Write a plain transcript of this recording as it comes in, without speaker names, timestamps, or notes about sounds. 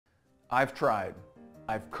I've tried,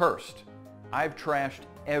 I've cursed, I've trashed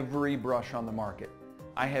every brush on the market.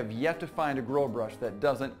 I have yet to find a grill brush that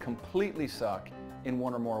doesn't completely suck in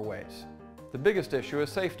one or more ways. The biggest issue is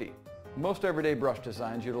safety. Most everyday brush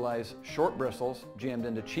designs utilize short bristles jammed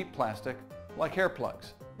into cheap plastic like hair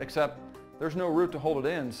plugs, except there's no root to hold it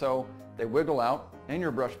in, so they wiggle out and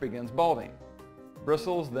your brush begins balding.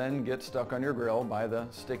 Bristles then get stuck on your grill by the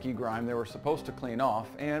sticky grime they were supposed to clean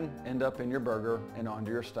off and end up in your burger and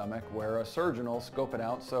onto your stomach, where a surgeon will scope it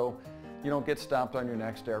out so you don't get stopped on your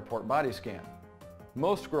next airport body scan.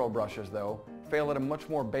 Most grill brushes, though, fail at a much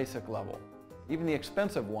more basic level. Even the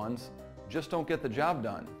expensive ones just don't get the job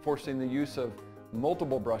done, forcing the use of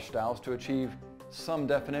multiple brush styles to achieve some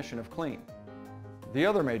definition of clean. The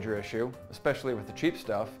other major issue, especially with the cheap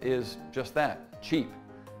stuff, is just that, cheap.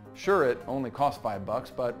 Sure, it only costs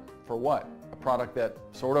 $5, but for what? A product that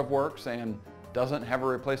sort of works and doesn't have a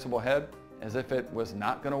replaceable head, as if it was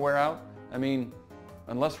not going to wear out? I mean,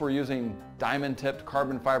 unless we're using diamond-tipped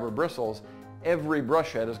carbon fiber bristles, every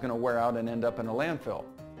brush head is going to wear out and end up in a landfill,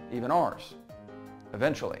 even ours,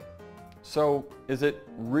 eventually. So is it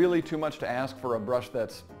really too much to ask for a brush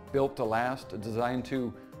that's built to last, designed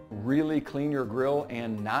to really clean your grill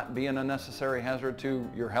and not be an unnecessary hazard to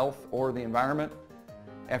your health or the environment?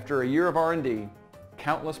 After a year of R&D,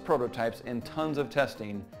 countless prototypes and tons of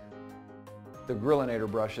testing, the Grillinator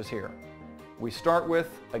brush is here. We start with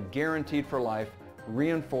a guaranteed for life,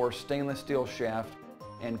 reinforced stainless steel shaft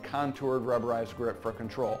and contoured rubberized grip for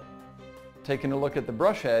control. Taking a look at the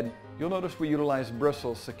brush head, you'll notice we utilize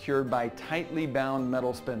bristles secured by tightly bound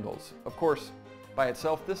metal spindles. Of course, by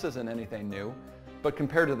itself this isn't anything new, but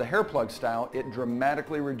compared to the hair plug style, it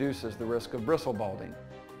dramatically reduces the risk of bristle balding.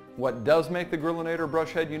 What does make the Grillinator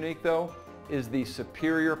brush head unique, though, is the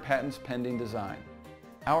superior patents pending design.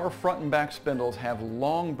 Our front and back spindles have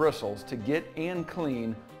long bristles to get and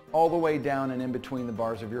clean all the way down and in between the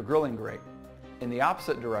bars of your grilling grate. In the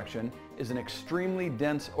opposite direction is an extremely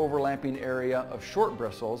dense overlapping area of short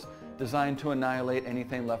bristles designed to annihilate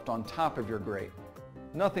anything left on top of your grate.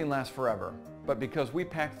 Nothing lasts forever, but because we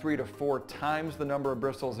pack 3 to 4 times the number of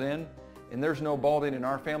bristles in, and there's no balding in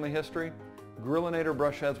our family history, Grillinator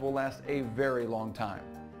brush heads will last a very long time,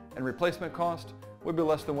 and replacement cost would be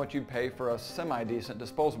less than what you'd pay for a semi-decent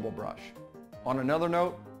disposable brush. On another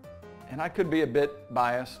note, and I could be a bit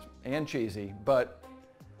biased and cheesy, but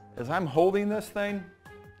as I'm holding this thing,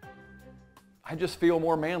 I just feel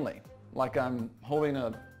more manly, like I'm holding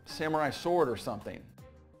a samurai sword or something.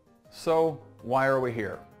 So why are we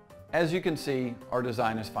here? As you can see, our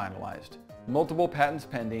design is finalized. Multiple patents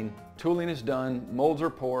pending, tooling is done, molds are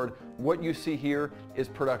poured. What you see here is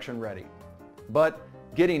production ready. But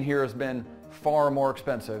getting here has been far more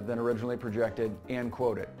expensive than originally projected and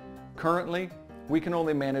quoted. Currently, we can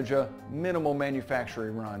only manage a minimal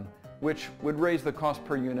manufacturing run, which would raise the cost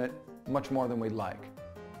per unit much more than we'd like.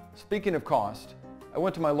 Speaking of cost, I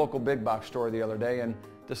went to my local big box store the other day and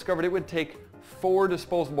discovered it would take 4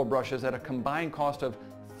 disposable brushes at a combined cost of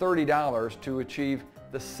 $30 to achieve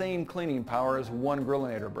the same cleaning power as one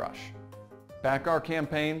Grillinator brush. Back our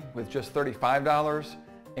campaign with just $35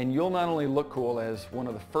 and you'll not only look cool as one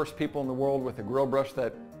of the first people in the world with a grill brush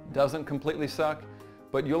that doesn't completely suck,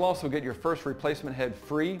 but you'll also get your first replacement head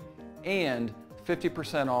free and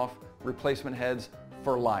 50% off replacement heads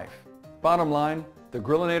for life. Bottom line, the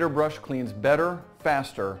Grillinator brush cleans better,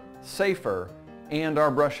 faster, safer, and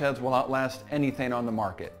our brush heads will outlast anything on the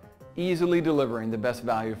market, easily delivering the best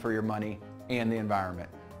value for your money and the environment.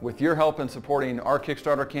 With your help in supporting our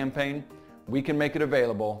Kickstarter campaign, we can make it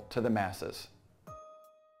available to the masses.